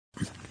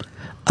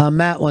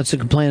Matt wants to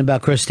complain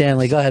about Chris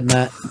Stanley. Go ahead,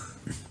 Matt.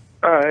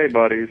 Hey,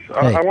 buddies.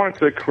 Hey. I wanted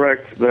to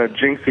correct the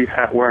jinxie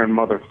hat-wearing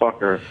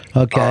motherfucker.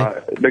 Okay.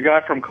 The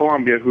guy from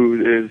Colombia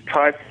who is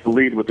tied to the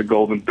lead with the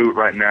Golden Boot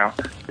right now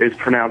is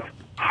pronounced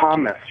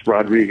James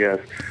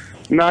Rodriguez,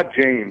 not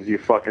James, you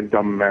fucking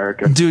dumb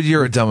American. Dude,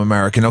 you're a dumb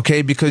American,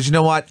 okay? Because you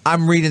know what?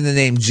 I'm reading the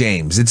name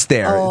James. It's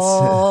there.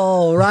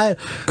 Oh, right.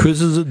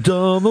 Chris is a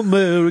dumb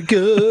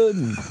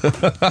American.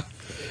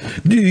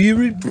 Do you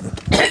read...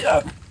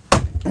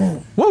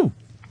 Whoa.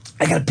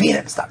 I got a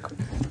peanut stuck.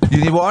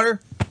 You need water?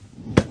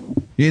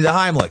 You need the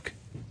Heimlich.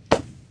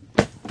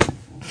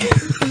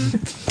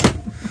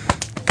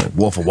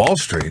 Wolf of Wall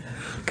Street.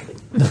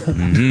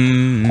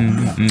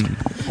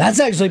 That's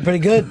actually pretty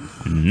good.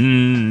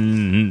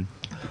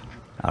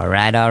 All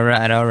right.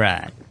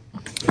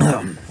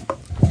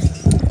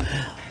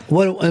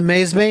 What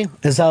amazed me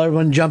is how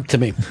everyone jumped to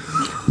me.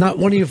 Not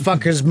one of you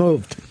fuckers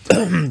moved.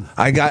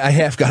 I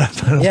half got up.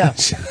 Yeah.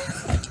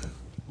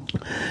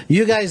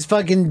 You guys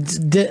fucking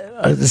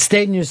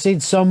stayed in your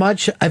seats so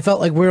much, I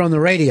felt like we were on the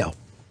radio.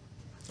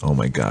 Oh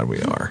my God,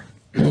 we are.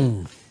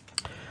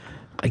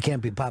 I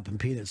can't be popping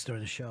peanuts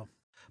during the show.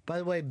 By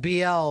the way,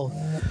 BL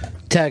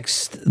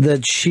text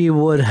that she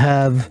would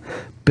have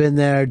been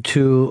there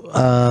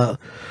to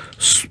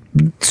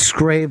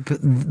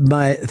scrape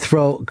my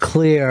throat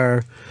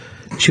clear.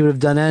 She would have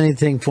done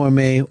anything for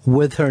me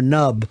with her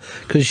nub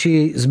because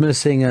she's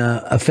missing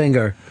a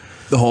finger.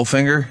 The whole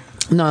finger?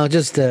 No,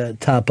 just the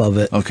top of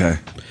it. Okay.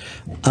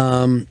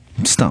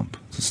 Stump.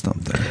 It's a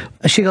stump there.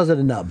 She calls it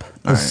a nub.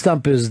 The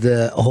stump is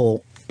the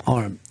whole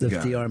arm.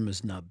 The arm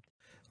is nubbed.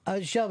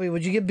 Shelby,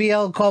 would you give BL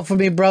a call for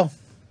me, bro?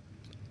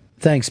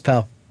 Thanks,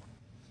 pal.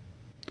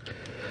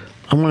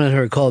 I wanted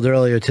her called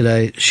earlier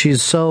today.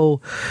 She's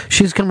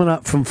coming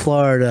up from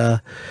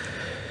Florida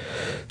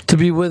to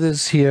be with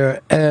us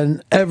here,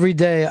 and every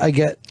day I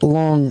get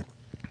long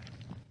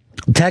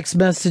text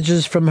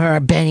messages from her.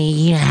 Benny,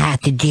 you don't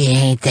have to do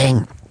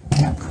anything.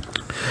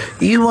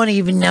 You won't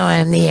even know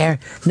I'm there.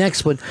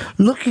 Next one.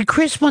 Look,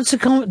 Chris wants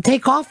to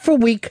take off for a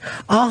week.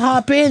 I'll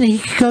hop in and he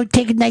can go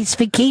take a nice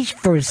vacation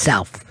for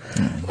himself.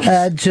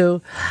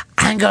 So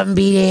I'm going to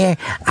be there.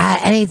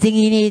 Anything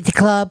you need at the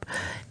club.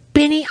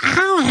 Benny, I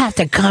don't have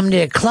to come to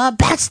the club.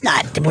 That's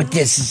not what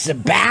this is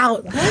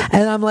about.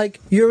 And I'm like,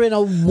 you're in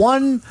a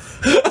one-person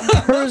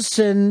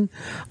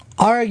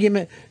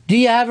argument. Do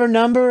you have her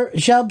number,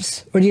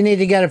 Shubs? Or do you need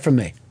to get it from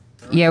me?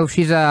 Yeah, well,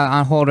 she's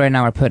on hold right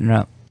now. We're putting her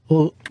up.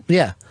 Well,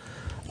 yeah.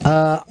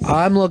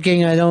 I'm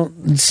looking. I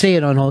don't see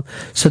it on hold.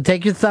 So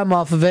take your thumb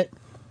off of it.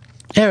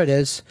 There it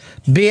is.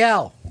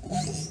 BL.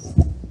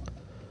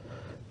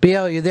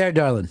 BL, you there,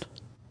 darling?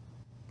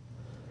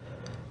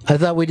 I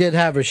thought we did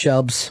have her,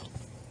 Shubs.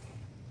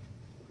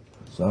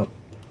 What's up?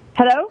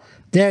 Hello?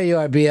 There you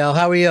are, BL.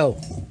 How are you?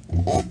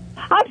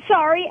 I'm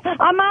sorry.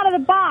 I'm out of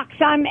the box.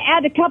 I'm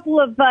at a couple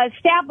of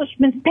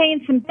establishments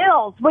paying some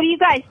bills. What are you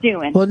guys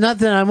doing? Well,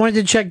 nothing. I wanted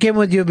to check in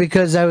with you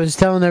because I was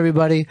telling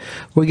everybody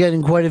we're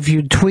getting quite a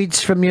few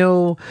tweets from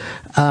you,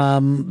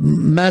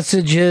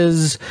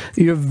 messages.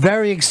 You're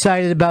very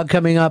excited about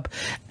coming up.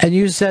 And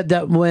you said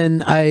that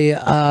when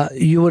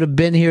you would have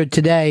been here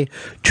today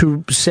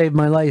to save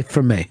my life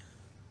for me.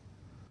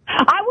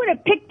 I would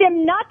have picked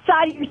them nuts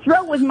out of your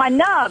throat with my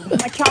nub,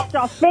 my chopped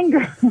off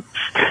finger.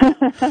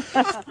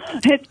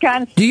 It's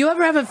kind of. Do you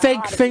ever have a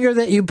fake finger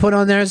that you put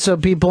on there so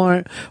people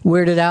aren't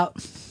weirded out?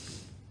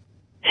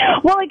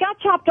 Well, it got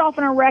chopped off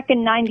in a wreck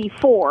in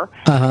 '94.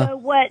 So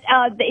what?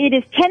 It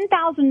is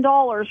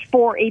 $10,000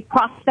 for a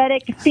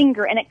prosthetic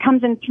finger, and it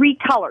comes in 3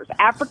 colors: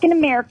 African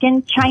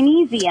American,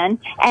 Chinesian,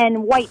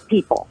 and white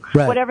people.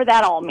 Right. Whatever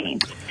that all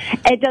means,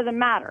 it doesn't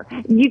matter.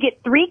 You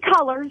get 3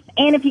 colors,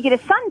 and if you get a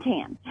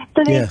suntan,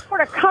 so they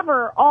sort of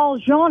cover all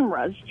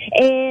genres,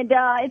 and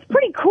it's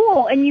pretty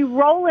cool. And you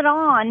roll it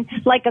on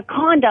like a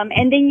condom,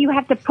 and then you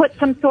have to put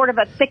some sort of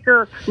a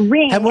thicker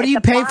ring. And what do you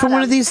pay for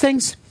one of these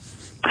things?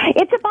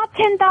 It's about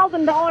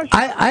 $10,000.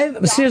 I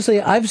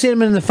seriously, I've seen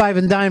them in the 5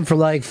 and dime for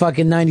like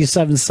fucking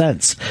 97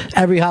 cents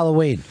every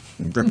Halloween.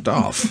 Ripped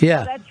off.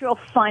 Yeah. Oh, that's real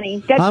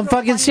funny. I'm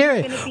fucking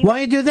serious. Why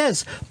don't you do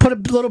this? Put a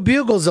little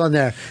bugles on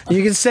there.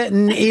 You can sit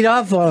and eat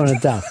off on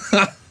it though.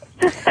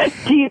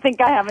 Do you think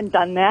I haven't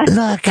done that?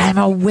 Look, I'm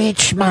a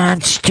witch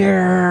monster.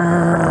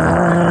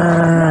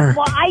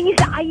 Well, I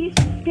used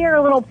to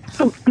scare little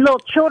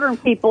children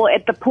people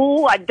at the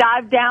pool. I'd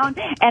dive down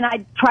and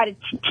I'd try to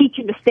teach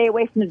them to stay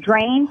away from the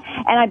drain.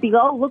 And I'd be,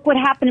 oh, look what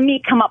happened to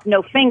me. Come up,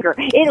 no finger.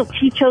 It'll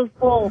teach those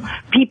little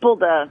people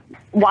to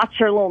watch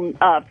their little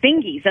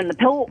fingies in the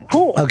pool.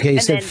 Okay, you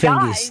and said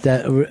fingies.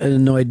 That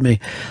annoyed me.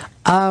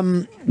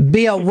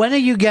 BL, when are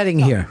you getting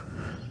here?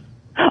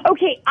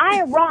 Okay,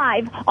 I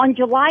arrive on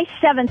July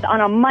 7th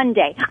on a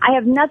Monday. I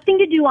have nothing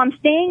to do. I'm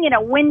staying in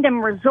a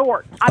Wyndham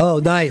resort. Oh,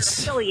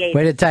 nice.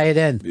 Way to tie it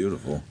in.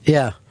 Beautiful.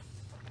 Yeah.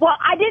 Well,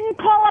 I didn't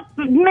call up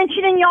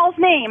mentioning y'all's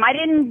name. I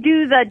didn't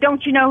do the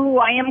don't you know who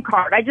I am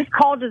card. I just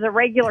called as a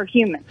regular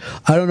human.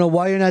 I don't know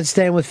why you're not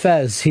staying with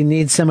Fez. He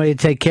needs somebody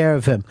to take care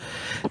of him.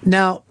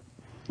 Now...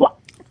 Well,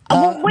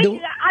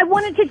 wait, I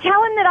wanted to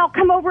tell him that I'll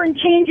come over and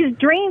change his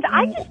drains.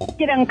 I just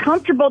get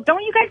uncomfortable.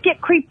 Don't you guys get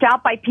creeped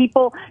out by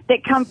people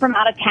that come from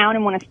out of town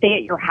and want to stay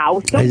at your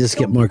house? I just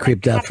get more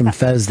creeped out from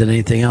Fez than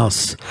anything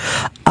else.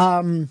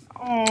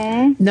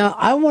 Now,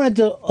 I wanted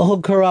to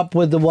hook her up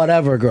with the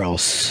whatever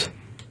girls.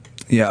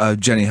 Yeah,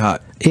 Jenny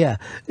Hutt. Yeah,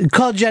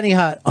 call Jenny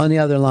Hutt on the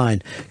other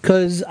line,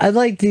 because I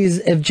like these.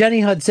 If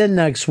Jenny Hutt's in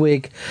next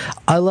week,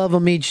 I love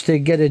them each to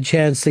get a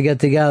chance to get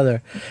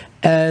together.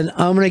 And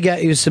I'm going to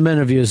get you some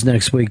interviews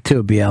next week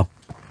too, BL. Are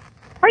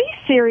you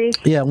serious?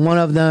 Yeah, one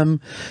of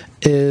them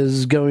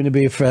is going to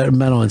be for a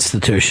mental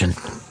institution.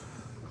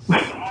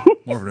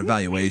 More of an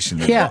evaluation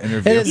than Yeah, an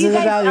interview. it is an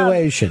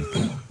evaluation.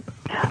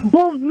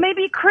 Well,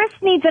 maybe Chris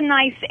needs a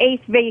nice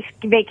 8th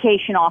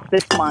vacation off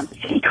this month.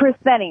 See, Chris,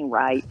 that ain't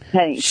right.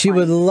 That ain't She fine.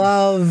 would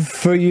love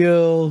for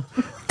you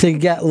to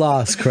get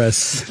lost,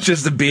 Chris.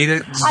 Just to beat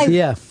it?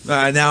 Yeah.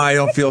 Now I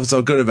don't feel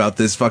so good about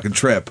this fucking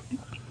trip.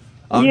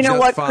 I'm You know just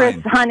what,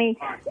 fine. Chris,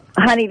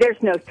 honey,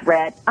 there's no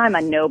threat. I'm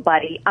a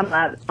nobody. I'm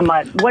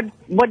a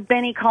what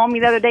Benny called me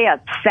the other day,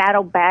 a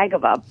saddle bag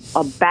of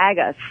a bag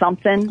of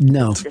something.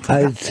 No,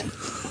 I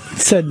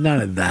said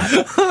none of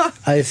that.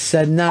 I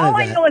said none All of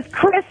I that. know is,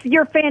 Chris,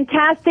 you're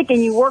fantastic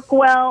and you work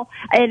well.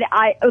 And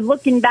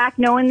looking back,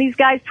 knowing these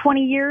guys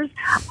 20 years,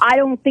 I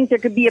don't think there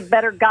could be a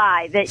better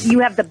guy. That you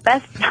have the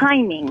best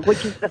timing,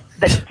 which is the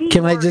key.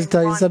 Can I word just in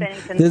tell you Ron something?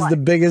 Bennington's This is life. the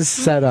biggest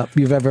setup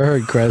you've ever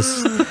heard,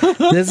 Chris.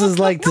 This is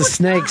like the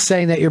snake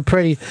saying that you're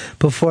pretty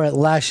before it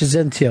lashes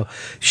into you.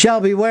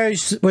 Shelby,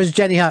 where's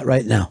Jenny Hutt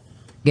right now?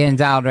 Getting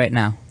dialed right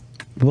now.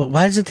 Well,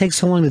 why does it take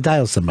so long to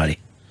dial somebody?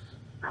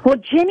 Well,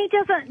 Jenny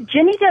does.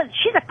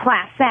 She's a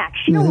class act.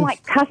 She don't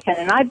like cussing,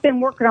 and I've been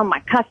working on my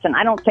cussing.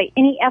 I don't say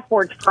any F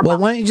words for Well,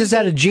 about why don't you just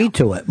add a G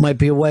to it? Might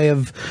be a way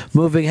of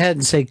moving ahead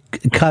and say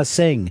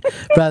cussing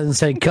rather than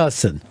say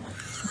cussing.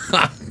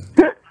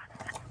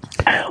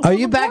 Are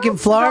you back in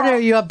Florida or are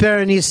you up there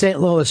in East St.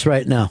 Louis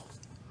right now?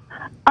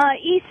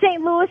 East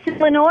St. Louis,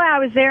 Illinois. I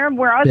was there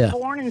where I was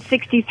born in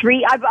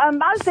 '63. I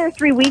was there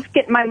 3 weeks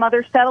getting my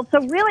mother settled. So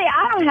really,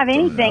 I don't have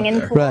anything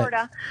in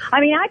Florida. Right.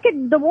 I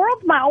mean, the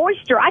world's my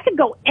oyster. I could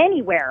go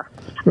anywhere.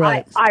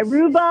 Right.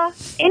 Aruba,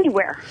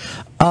 anywhere.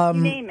 You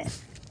name it.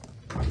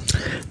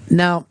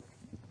 Now,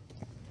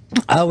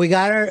 we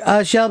got her,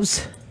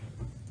 Shelbs?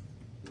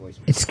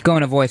 It's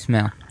going to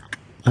voicemail.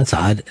 That's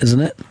odd, isn't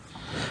it?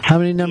 How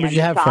many numbers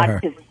you have for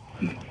her?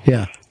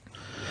 Yeah.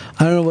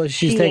 I don't know what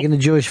she's taking a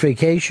Jewish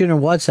vacation or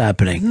what's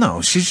happening.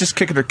 No, she's just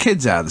kicking her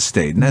kids out of the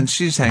state, and then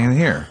she's hanging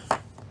here.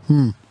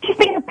 She's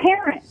being a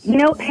parent. You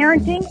know,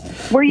 parenting,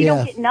 where you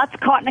don't get nuts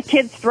caught in a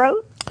kid's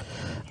throat.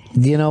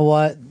 You know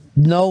what?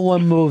 No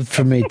one moved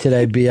for me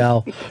today,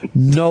 BL.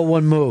 No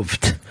one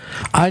moved.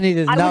 I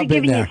needed a nub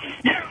in there.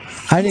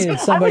 I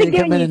needed somebody to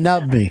come in and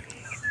nub me.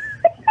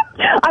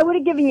 I would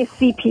have given you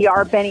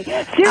CPR, Benny.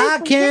 Seriously, I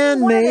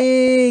can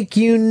make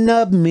you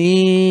nub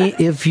me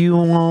if you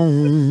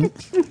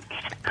want.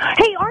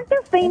 Hey, aren't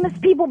there famous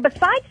people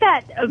besides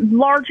that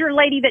larger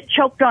lady that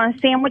choked on a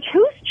sandwich?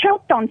 Who's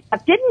choked on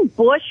stuff? Didn't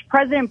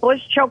President Bush,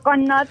 choke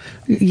on nuts?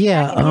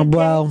 Yeah,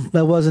 well,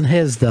 that wasn't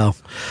his, though.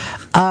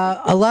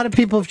 A lot of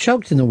people have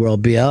choked in the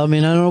world, BL. I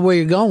mean, I don't know where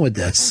you're going with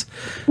this.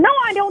 No,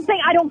 I don't.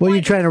 What, are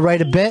you trying to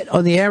write a bit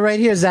on the air right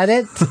here? Is that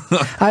it?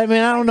 I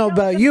mean, I don't know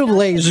about you,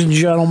 ladies and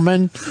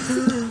gentlemen,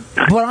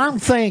 but I'm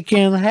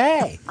thinking,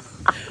 hey.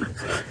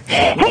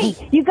 Hey,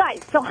 you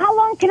guys, so how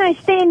long can I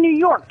stay in New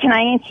York? Can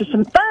I answer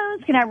some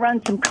phones? Can I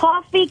run some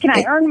coffee? Can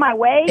I earn my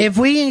way? If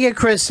we can get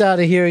Chris out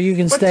of here, you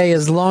can stay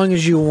as long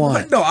as you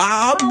want. No,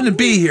 I'm going to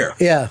be here.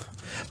 Yeah.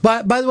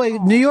 By the way,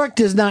 New York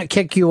does not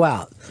kick you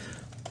out.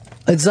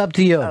 It's up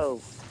to you.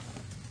 Oh.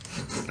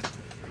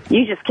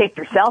 You just kicked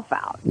yourself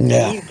out.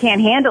 Yeah. You can't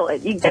handle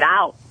it. You get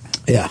out.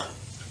 Yeah.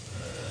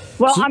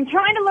 Well, I'm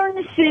trying to learn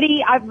the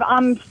city.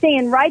 I'm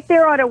staying right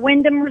there at a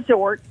Wyndham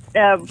Resort.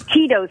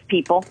 Tito's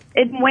people.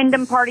 Isn't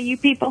Wyndham part of you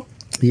people?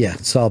 Yeah,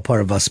 it's all part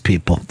of us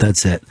people.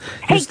 That's it.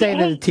 You're staying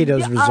at a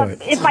Tito's Resort.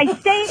 If I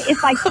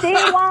stay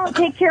a while and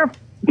take care of.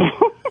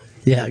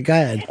 Yeah, go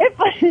ahead.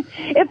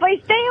 If I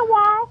stay a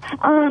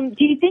while,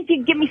 do you think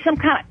you'd give me some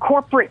kind of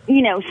corporate,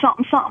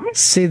 something?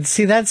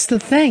 See, that's the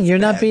thing. You're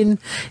not being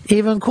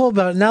even cool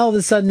about it. Now all of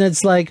a sudden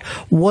it's like,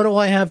 what do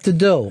I have to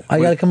do? I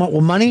got to come up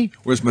with money?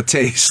 Where's my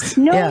taste?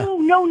 No.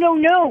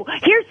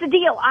 Here's the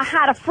deal. I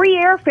had a free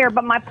airfare,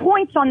 but my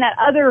points on that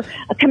other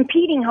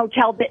competing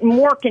hotel didn't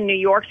work in New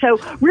York. So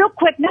real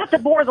quick, not to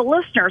bore the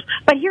listeners,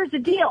 but here's the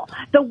deal.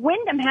 The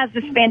Wyndham has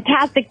this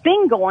fantastic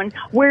thing going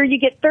where you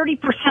get 30%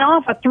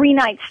 off a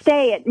 3-night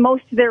stay at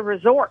most of their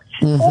resorts,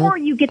 or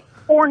you get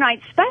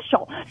 4-night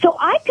special. So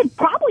I could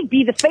probably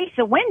be the face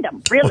of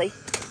Wyndham, really.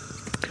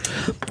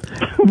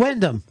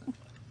 Wyndham,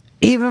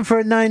 even for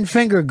a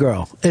 9-finger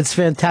girl, it's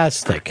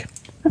fantastic.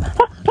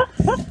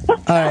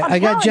 All right, I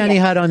got Jenny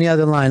Hutt on the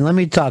other line. Let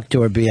me talk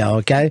to her, BL,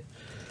 okay?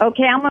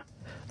 Okay, I'm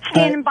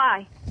standing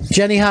by.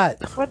 Jenny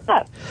Hutt. What's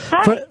up?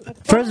 Hi.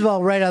 First of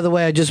all, right out of the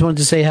way, I just wanted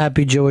to say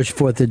Happy Jewish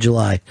 4th of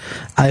July.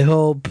 I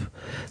hope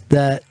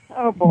that...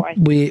 Oh, boy.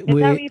 Is that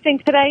what you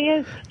think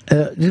today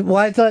is? Well,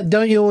 I thought,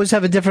 don't you always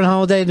have a different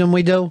holiday than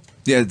we do?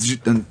 Yeah,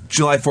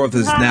 July 4th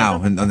is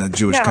now on the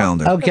Jewish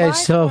calendar. Okay, July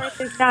so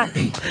 4th is not.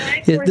 July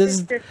 4th Yeah, this-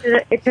 is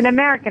it's an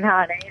American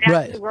holiday. And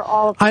right. actually we're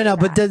all I know,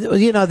 but the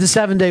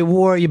 7-day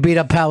war, you beat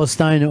up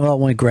Palestine, it all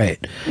went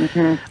great.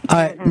 All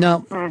right,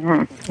 now,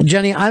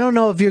 Jenny, I don't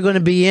know if you're going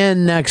to be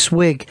in next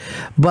week,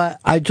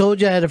 but I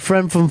told you I had a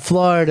friend from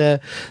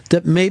Florida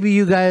that maybe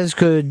you guys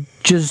could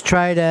just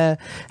try to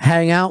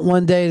hang out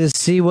one day to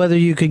see whether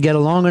you could get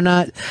along or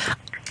not.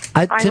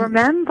 I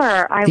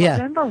remember.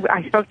 Yeah.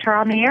 I spoke to her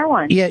on the air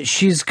once. Yeah,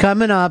 she's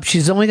coming up.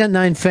 She's only got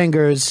 9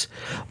 fingers,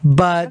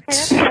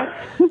 but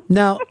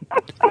now,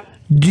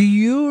 do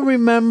you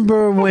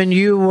remember when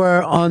you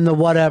were on the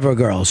Whatever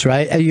Girls,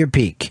 right? At your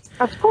peak?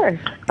 Of course.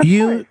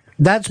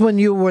 That's when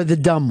you were the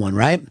dumb one,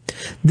 right?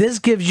 This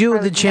gives you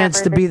the chance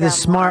never to be the the dumb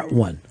smart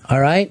one, all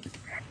right?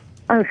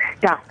 Oh,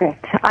 stop it.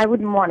 I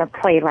wouldn't want to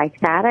play like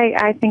that.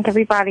 I think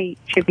everybody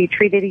should be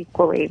treated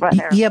equally.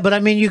 Yeah, but I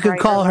mean, you could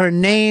call her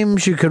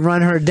names, you could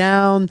run her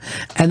down,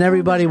 and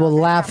everybody will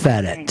laugh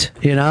at it,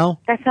 you know?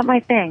 That's not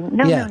my thing.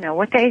 No.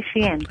 What day is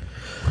she in?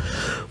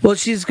 Well,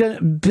 she's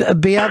going to...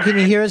 Biel, can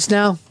you hear us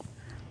now?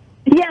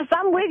 Yes,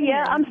 I'm with you.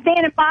 I'm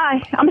standing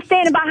by.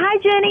 Hi,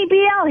 Jenny.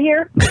 BL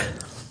here.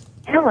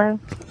 Hello.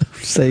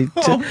 Say,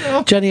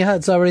 Jenny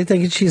Hutt's already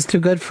thinking she's too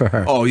good for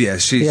her. Oh, yeah,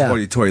 she's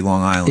hoity-toity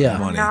Long Island Yeah.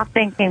 money. I'm not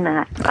thinking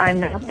that. I'm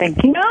not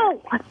thinking.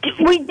 No.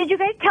 Did you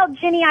guys tell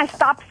Jenny I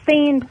stopped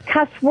saying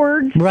cuss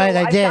words? Right, so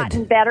I I've did.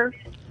 gotten better.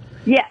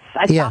 Yes,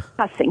 I stopped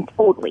cussing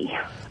totally.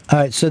 All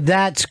right, so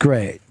that's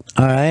great.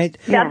 All right.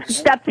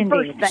 That's the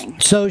first thing.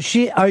 So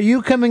are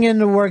you coming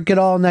into work at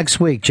all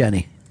next week,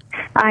 Jenny?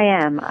 I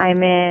am.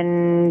 I'm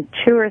in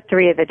 2 or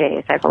 3 of the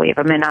days, I believe.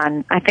 I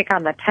think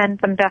on the 10th,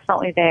 I'm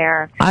definitely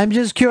there. I'm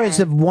just curious,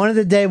 if one of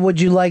the day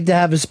would you like to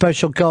have a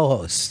special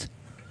co-host?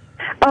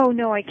 Oh,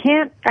 no, I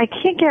can't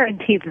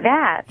guarantee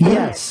that.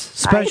 Yes,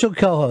 special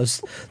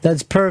co-host.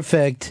 That's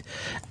perfect.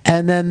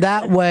 And then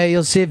that way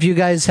you'll see if you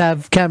guys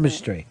have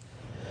chemistry.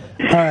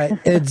 All right,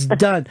 it's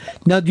done.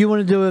 Now, do you want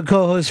to do a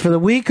co-host for the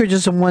week or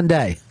just in one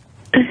day?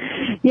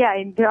 Yeah,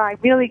 I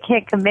really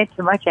can't commit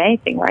to much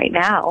anything right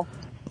now.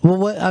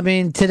 Well,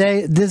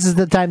 today, this is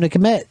the time to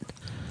commit.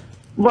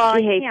 Well,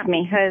 She hates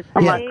me. Because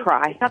I'm going to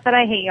cry. It's not that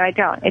I hate you. I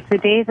don't. It's the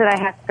days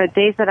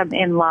that I'm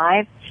in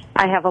live,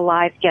 I have a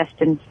live guest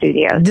in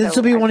studio. This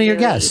will be one of your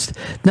guests.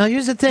 Now,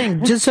 here's the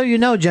thing. Just so you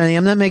know, Jenny,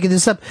 I'm not making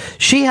this up.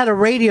 She had a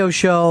radio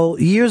show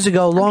years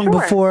ago, long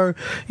before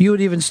you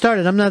had even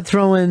started. I'm not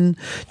throwing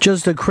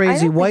just a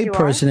crazy white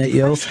person at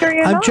you. I'm sure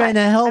you're not. trying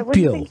to help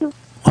you.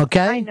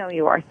 Okay? I know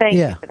you are. Thank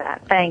you for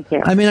that. Thank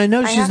you. I mean, I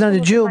know she's not a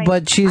Jew,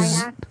 but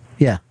she's...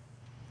 Yeah.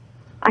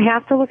 I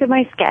have to look at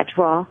my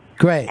schedule.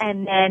 Great.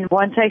 And then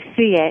once I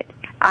see it,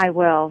 I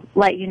will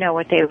let you know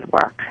what day would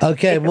work.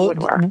 Okay,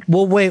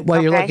 we'll wait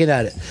while you're looking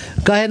at it.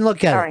 Go ahead and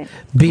look at it.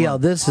 BL,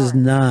 this is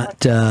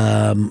not...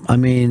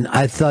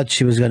 I thought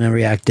she was going to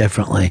react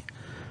differently.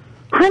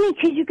 Honey,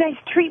 because you guys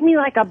treat me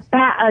like a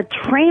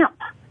tramp.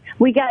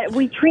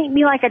 We treat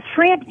me like a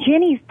tramp.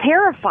 Jenny's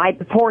terrified,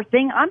 the poor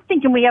thing. I'm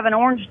thinking we have an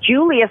Orange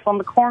Julius on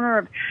the corner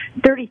of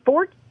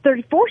 34th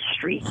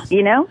Street,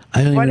 you know?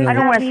 I don't want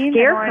to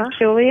scare her. Orange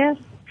Julius?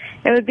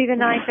 It would be the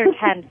 9th or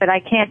 10th, but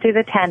I can't do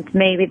the 10th,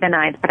 maybe the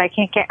 9th, but I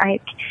can't get...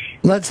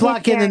 Let's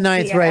lock in the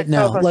 9th right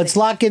now. Let's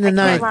lock in the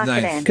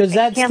 9th. Because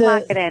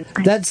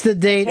that's the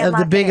date of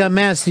the Big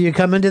Unmasked. Do you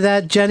come into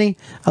that, Jenny?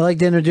 I'd like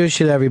to introduce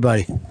you to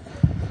everybody.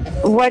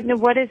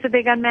 What is the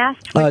Big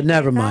Unmasked?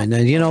 Never mind.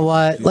 Then you know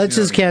what? Let's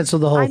just cancel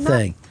the whole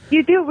thing.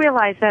 You do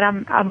realize that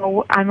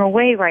I'm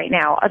away right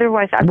now.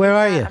 Otherwise, where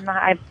are you?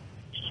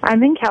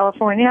 I'm in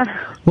California.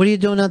 What are you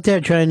doing out there?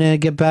 Trying to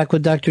get back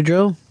with Dr.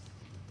 Drew?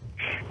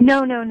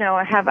 No.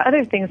 I have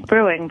other things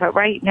brewing, but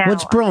right now,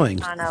 what's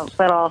brewing? I'm on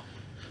a little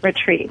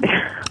retreat.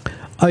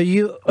 Are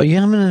you having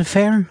an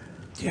affair?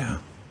 Yeah.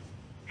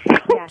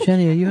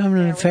 Jenny, are you having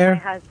an affair?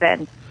 With my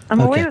husband. I'm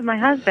away with my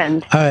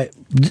husband. All right,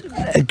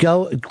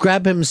 go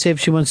grab him and see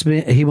if he wants to be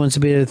at a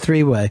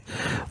 3-way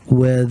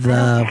with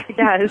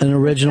an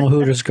original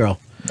Hooters girl.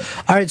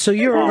 All right, so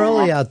you're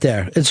early out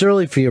there. It's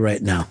early for you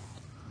right now.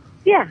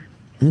 Yeah.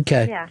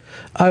 Okay. Yeah.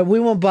 All right, we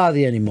won't bother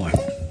you anymore.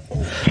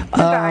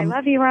 I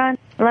love you, Ron.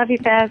 I love you,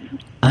 Fez.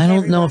 I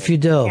don't know if you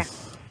do. Yeah.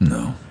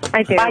 No.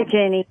 I do. Bye,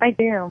 Jenny. I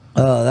do.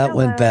 Oh, that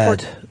went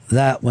bad.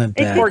 That went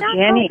bad. It did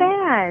not go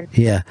bad.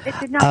 Yeah. It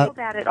did not go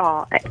bad at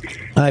all. All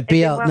right, BL.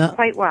 It went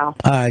quite well.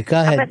 All right, go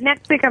ahead. But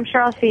next week, I'm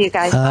sure I'll see you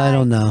guys. I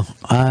don't know.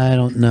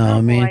 Oh,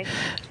 no.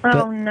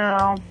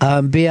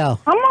 BL.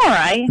 I'm all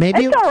right.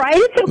 Maybe it's all right.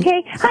 It's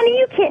okay. Honey,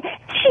 you can't...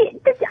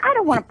 I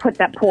don't want to put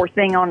that poor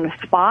thing on the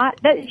spot.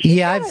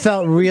 I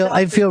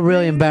feel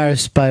really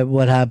embarrassed by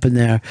what happened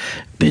there.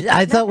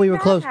 I thought we were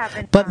close.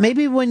 But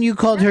maybe when you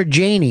called her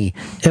Janie,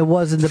 it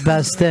wasn't the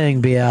best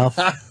thing, BL.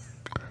 I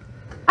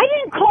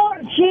didn't call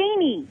her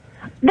Janie.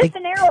 This is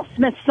an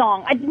Aerosmith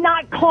song. I did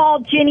not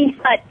call Jenny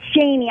Hutt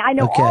Janie. I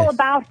know all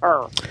about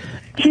her.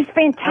 She's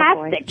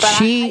fantastic.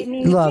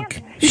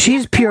 But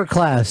she's pure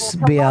class,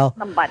 BL.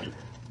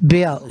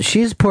 BL,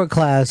 she's pure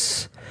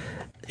class.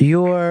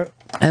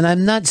 And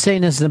I'm not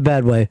saying this in a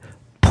bad way,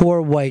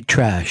 poor white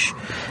trash.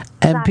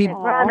 And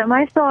Ron, am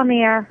I still on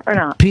the air or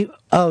not?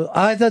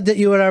 I thought that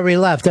you had already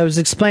left. I was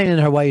explaining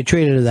to her why you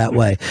treated her that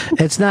way.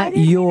 It's not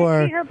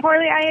your. Treat her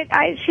poorly.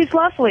 She's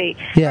lovely.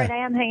 Yeah. All right, I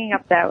am hanging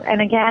up though.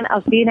 And again,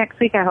 I'll see you next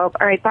week. I hope.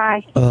 All right,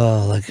 bye.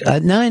 Oh,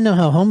 now I know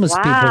how homeless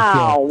people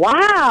feel.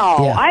 Wow!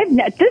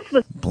 Yeah. This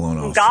was Blown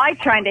a off. guy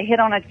trying to hit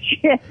on a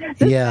chick.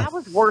 That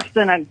was worse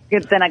than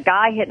a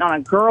guy hitting on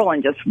a girl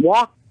and just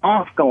walked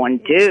off going,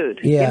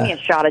 dude, give me a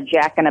shot of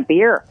Jack and a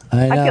beer.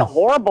 I feel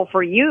horrible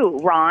for you,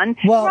 Ron.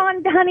 Well,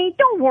 Ron, honey,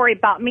 don't worry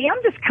about me.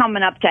 I'm just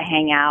coming up to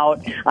hang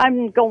out.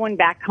 I'm going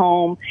back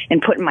home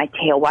and putting my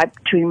tail right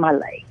between my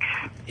legs.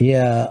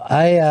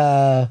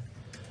 Yeah,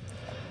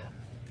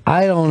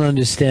 I don't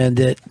understand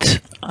it.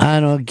 I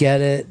don't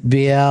get it,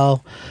 BL.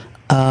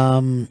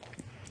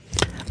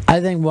 I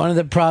think one of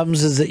the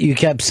problems is that you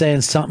kept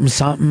saying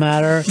something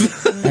matter,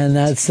 and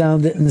that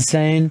sounded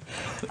insane.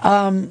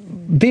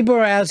 People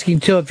are asking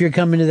too if you're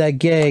coming to that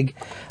gig.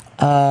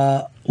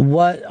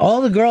 What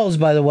all the girls,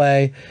 by the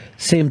way,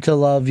 seem to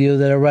love you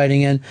that are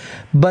writing in.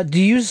 But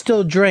do you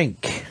still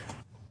drink?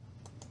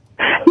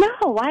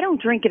 No, I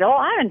don't drink at all.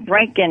 I haven't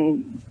drank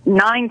in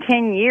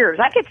 9-10 years.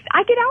 I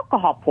get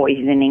alcohol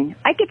poisoning.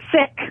 I get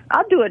sick.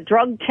 I'll do a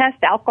drug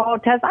test, alcohol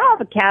test. I'll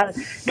have a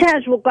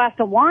casual glass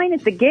of wine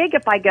at the gig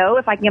if I go.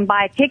 If I can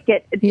buy a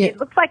ticket, it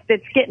looks like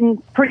it's getting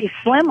pretty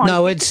slim.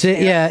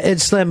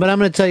 It's slim. But I'm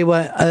going to tell you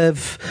what. I'm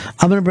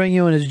going to bring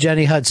you in as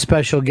Jenny Hutt's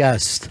special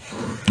guest.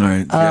 All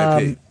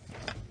right,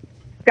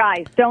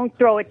 guys, don't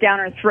throw it down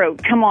her throat.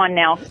 Come on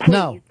now. Please,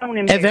 no. Don't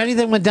embarrass. If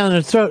anything went down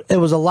her throat, it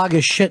was a log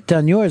of shit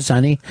down yours,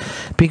 honey,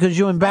 because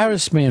you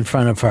embarrassed me in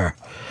front of her.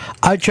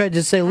 I tried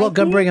to say, look,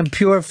 I'm bringing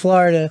pure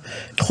Florida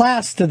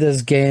class to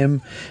this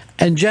game,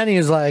 and Jenny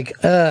is like,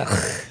 ugh.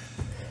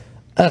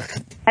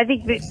 I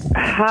think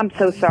I'm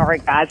so sorry,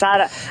 guys.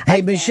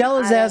 Michelle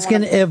is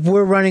asking if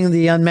we're running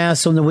the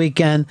Unmasked on the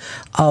weekend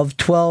of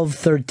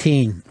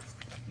 12/13.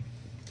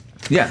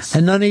 Yes.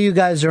 And none of you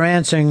guys are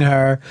answering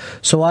her,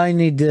 so I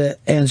need to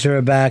answer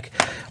her back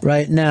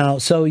right now.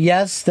 So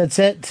yes, that's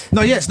it.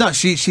 No, yes, no.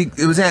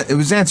 It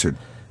was answered.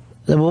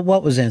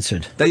 What was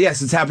answered?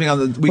 Yes, it's happening on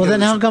the weekend. Well,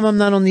 then how come I'm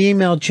not on the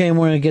email chain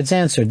where it gets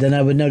answered? Then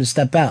I would know to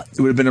step out.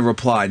 It would have been a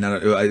reply.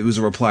 It was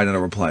a reply, not a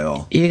reply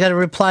all. You got to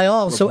reply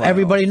all, so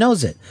everybody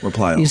knows it.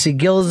 Reply all. You see,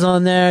 Gil's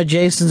on there,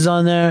 Jason's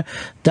on there,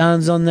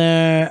 Don's on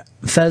there,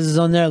 Fez is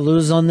on there,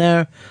 Lou's on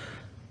there.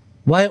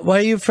 Why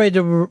are you afraid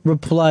to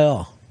reply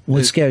all?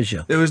 What scares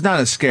you? It was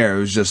not a scare. It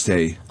was just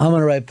a... I'm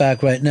going to write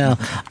back right now.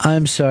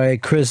 I'm sorry,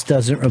 Chris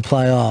doesn't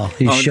reply all.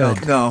 He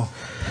should. No. All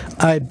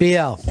right,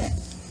 BL.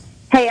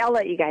 Hey, I'll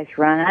let you guys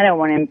run. I don't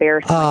want to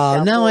embarrass myself.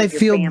 Oh, now I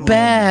feel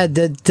bad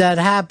that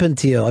happened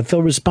to you. I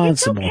feel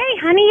responsible. It's okay,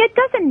 honey. It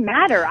doesn't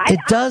matter. It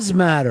does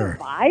matter.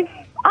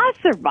 I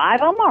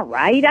survive. I'm all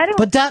right.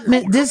 But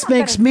this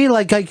makes me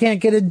like I can't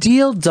get a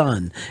deal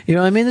done. You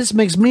know what I mean? This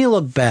makes me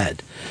look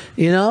bad.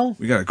 You know?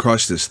 We got to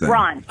crush this thing.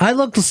 Ron. I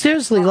look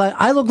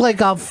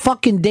like a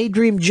fucking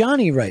daydream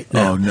Johnny right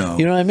now. Oh, no.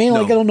 You know what I mean?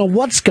 No. Like I don't know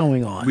what's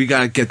going on. We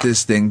got to get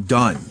this thing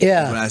done.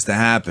 Yeah. That's what has to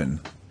happen.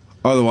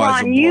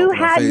 Otherwise, Ron, you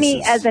had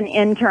me as an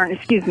intern.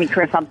 Excuse me,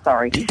 Chris. I'm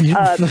sorry.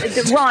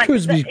 Ron,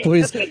 excuse me,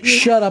 please. Okay,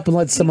 shut up and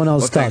let someone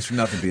else talk. Thanks for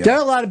nothing, BL. There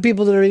are a lot of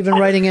people that are even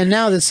writing in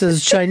now that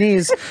says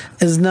Chinese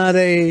is not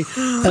a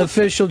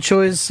official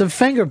choice of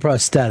finger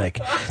prosthetic.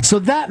 So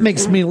that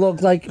makes me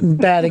look like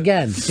bad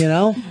again. You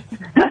know.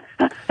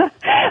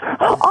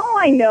 All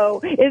I know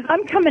is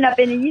I'm coming up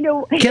and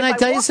Can I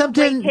tell you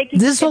something?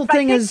 This whole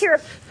thing is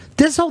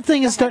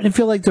starting to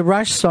feel like the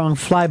Rush song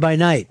 "Fly by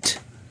Night."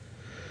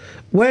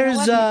 Where's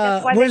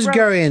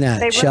Gurion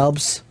at,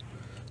 Shelbs?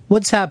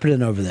 What's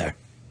happening over there?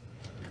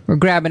 We're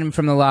grabbing him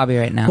from the lobby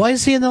right now. Why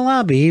is he in the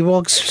lobby? He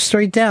walks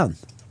straight down.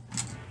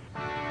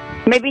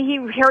 Maybe he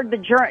heard the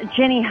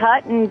Jenny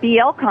Hutt and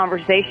BL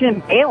conversation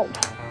and bailed.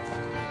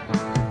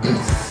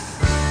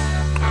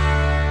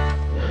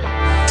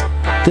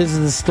 This is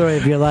the story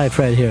of your life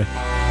right here.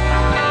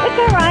 It's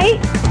all right.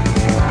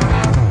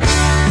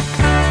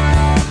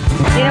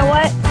 You know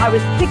what? I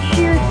was 6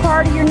 years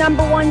part of your #1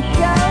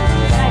 show,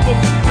 and I did.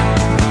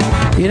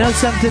 You know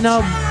something,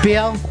 though,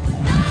 BL?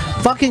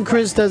 Fucking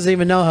Chris doesn't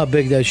even know how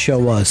big that show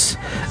was.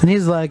 And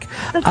he's like...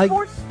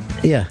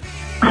 Yeah.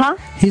 Huh?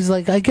 He's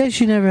like, I guess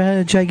you never had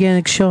a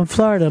gigantic show in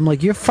Florida. I'm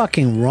like, you're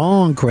fucking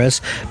wrong,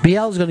 Chris.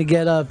 BL's going to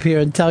get up here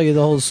and tell you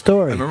the whole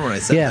story. I remember when I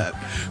said that.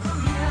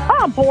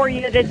 I'll bore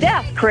you to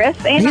death, Chris.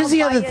 And here's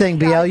the other thing,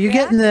 BL. You're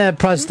getting the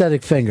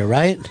prosthetic finger,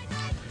 right?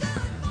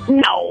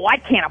 No, I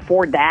can't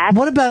afford that.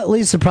 What about at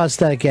least a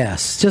prosthetic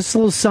ass? Just a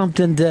little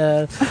something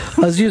to,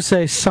 as you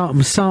say,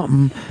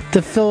 something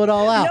to fill it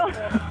all out.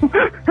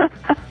 No.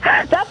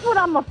 That's what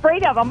I'm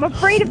afraid of. I'm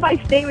afraid if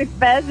I stay with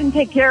Fez and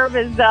take care of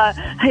his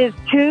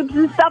tubes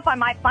and stuff, I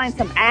might find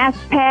some ass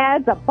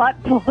pads, a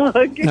butt plug.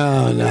 Oh,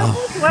 no.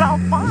 That's what I'll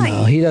find.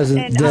 No, he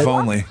doesn't. If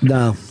only.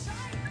 No.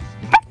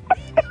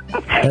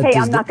 Hey,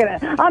 I'm not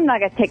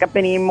gonna take up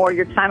any more of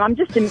your time. I'm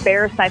just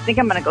embarrassed. I think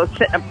I'm gonna go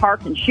sit in a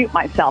park and shoot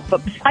myself.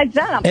 But besides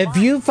that, if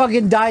you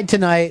fucking died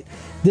tonight,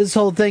 this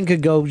whole thing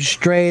could go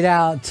straight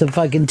out to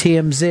fucking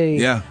TMZ.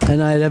 Yeah.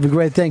 And I'd have a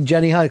great thing.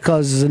 Jenny Hutt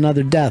causes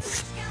another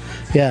death.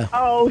 Yeah.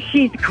 Oh,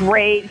 she's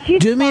great.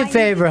 Do me a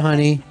favor,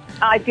 honey.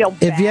 I feel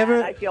bad. If you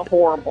ever- I feel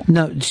horrible.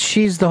 No,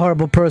 she's the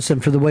horrible person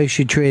for the way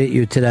she treated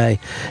you today.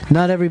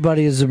 Not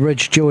everybody is a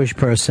rich Jewish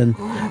person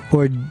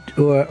or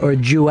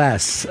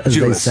Jewess, as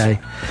Jewess. they say.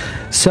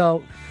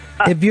 So,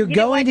 if you're you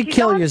know going what, to you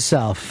kill know-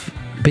 yourself,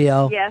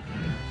 BL, Yes.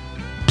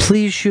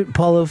 please shoot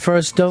Polo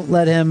first. Don't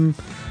let him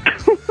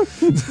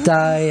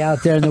die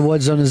out there in the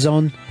woods on his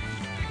own.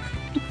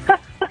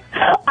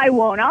 I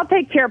won't. I'll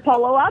take care of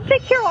Polo. I'll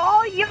take care of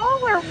all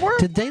y'all. We're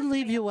Did they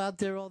leave you out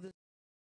there all this?